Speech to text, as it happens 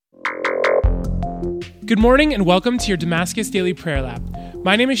Good morning and welcome to your Damascus Daily Prayer Lab.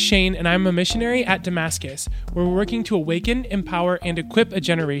 My name is Shane and I'm a missionary at Damascus, where we're working to awaken, empower, and equip a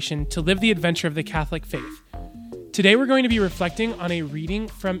generation to live the adventure of the Catholic faith. Today we're going to be reflecting on a reading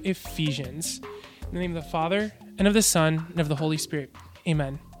from Ephesians. In the name of the Father, and of the Son, and of the Holy Spirit.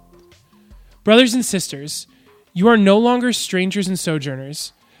 Amen. Brothers and sisters, you are no longer strangers and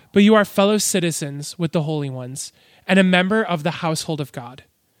sojourners, but you are fellow citizens with the holy ones, and a member of the household of God,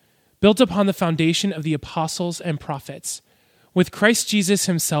 built upon the foundation of the apostles and prophets, with Christ Jesus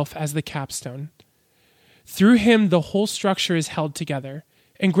himself as the capstone. Through him the whole structure is held together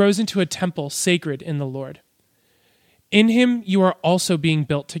and grows into a temple sacred in the Lord. In him you are also being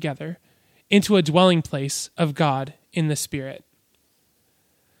built together into a dwelling place of God in the Spirit.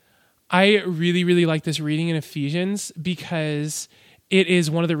 I really like this reading in Ephesians because it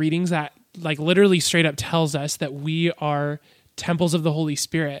is one of the readings that literally straight up tells us that we are temples of the Holy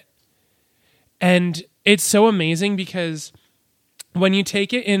Spirit. And it's so amazing because when you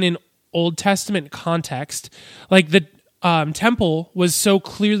take it in an Old Testament context, the temple was so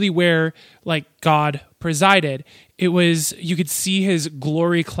clearly where God presided. It was, you could see his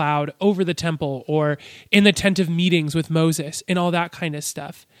glory cloud over the temple or in the tent of meetings with Moses and all that kind of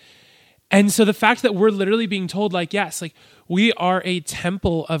stuff. And so the fact that we're literally being told we are a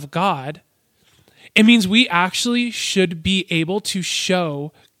temple of God, it means we actually should be able to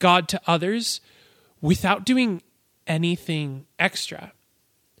show God to others without doing anything extra.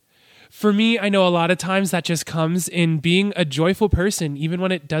 For me, I know a lot of times that just comes in being a joyful person, even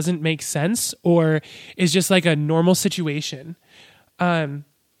when it doesn't make sense or is just a normal situation.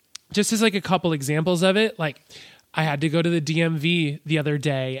 Just as a couple examples of it, I had to go to the DMV the other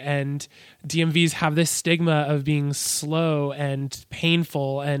day, and DMVs have this stigma of being slow and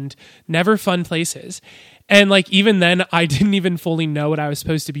painful and never fun places. And even then, I didn't even fully know what I was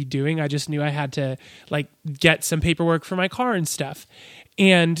supposed to be doing. I just knew I had to get some paperwork for my car and stuff.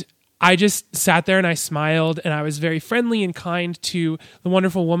 And I just sat there and I smiled, and I was very friendly and kind to the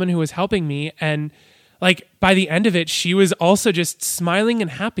wonderful woman who was helping me. And by the end of it, she was also just smiling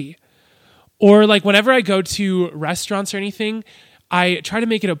and happy. Or whenever I go to restaurants or anything, I try to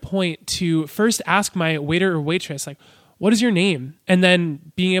make it a point to first ask my waiter or waitress, what is your name? And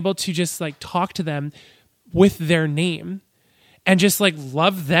then being able to just talk to them with their name and just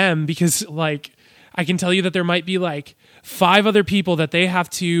love them, because I can tell you that there might be 5 other people that they have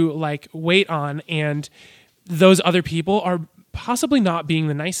to wait on, and those other people are possibly not being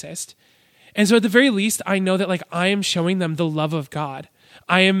the nicest. And so at the very least, I know that I am showing them the love of God.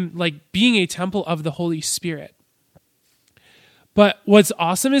 I am being a temple of the Holy Spirit. But what's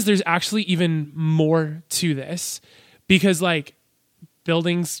awesome is there's actually even more to this, because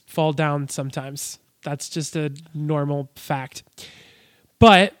buildings fall down sometimes. That's just a normal fact.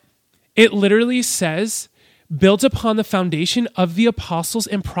 But it literally says, built upon the foundation of the apostles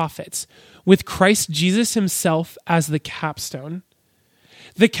and prophets, with Christ Jesus himself as the capstone.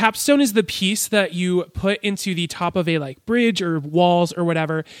 The capstone is the piece that you put into the top of a bridge or walls or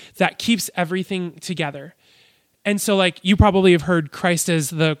whatever that keeps everything together. And so you probably have heard Christ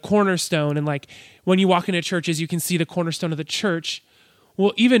as the cornerstone, and when you walk into churches, you can see the cornerstone of the church.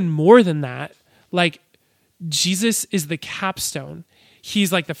 Well, even more than that, Jesus is the capstone.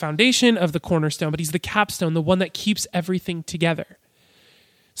 He's the foundation of the cornerstone, but he's the capstone, the one that keeps everything together.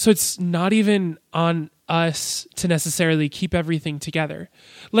 So it's not even on us to necessarily keep everything together.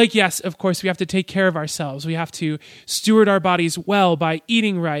 Yes, of course, we have to take care of ourselves. We have to steward our bodies well by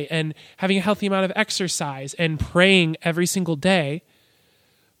eating right and having a healthy amount of exercise and praying every single day.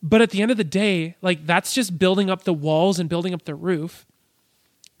 But at the end of the day, that's just building up the walls and building up the roof.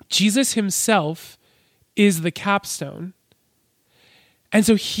 Jesus himself is the capstone. And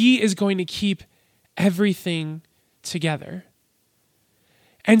so he is going to keep everything together.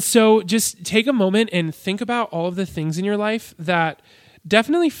 And so just take a moment and think about all of the things in your life that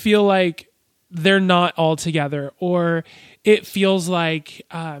definitely feel they're not all together, or it feels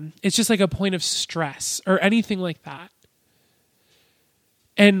it's just a point of stress or anything like that.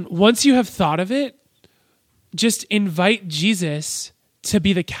 And once you have thought of it, just invite Jesus to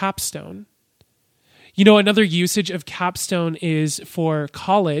be the capstone. Another usage of capstone is for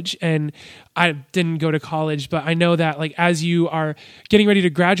college, and I didn't go to college, but I know that as you are getting ready to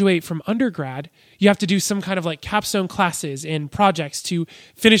graduate from undergrad, you have to do some kind of capstone classes and projects to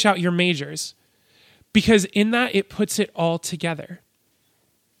finish out your majors, because in that it puts it all together.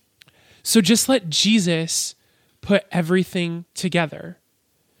 So just let Jesus put everything together,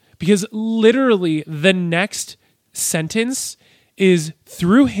 because literally the next sentence is,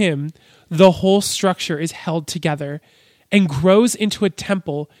 through him the whole structure is held together and grows into a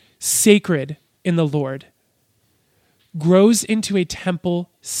temple sacred in the Lord grows into a temple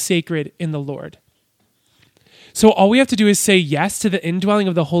sacred in the Lord. So all we have to do is say yes to the indwelling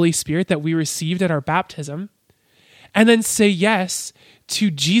of the Holy Spirit that we received at our baptism, and then say yes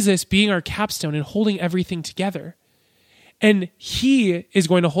to Jesus being our capstone and holding everything together. And he is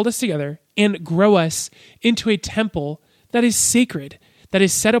going to hold us together and grow us into a temple that is sacred, that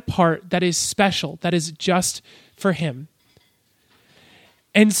is set apart, that is special, that is just for him.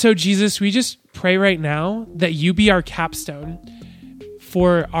 And so, Jesus, we just pray right now that you be our capstone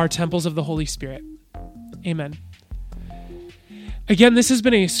for our temples of the Holy Spirit. Amen. Again, this has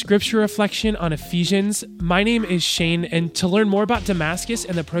been a scripture reflection on Ephesians. My name is Shane, and to learn more about Damascus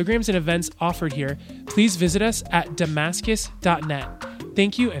and the programs and events offered here, please visit us at damascus.net.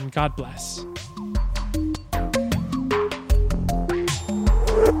 Thank you, and God bless.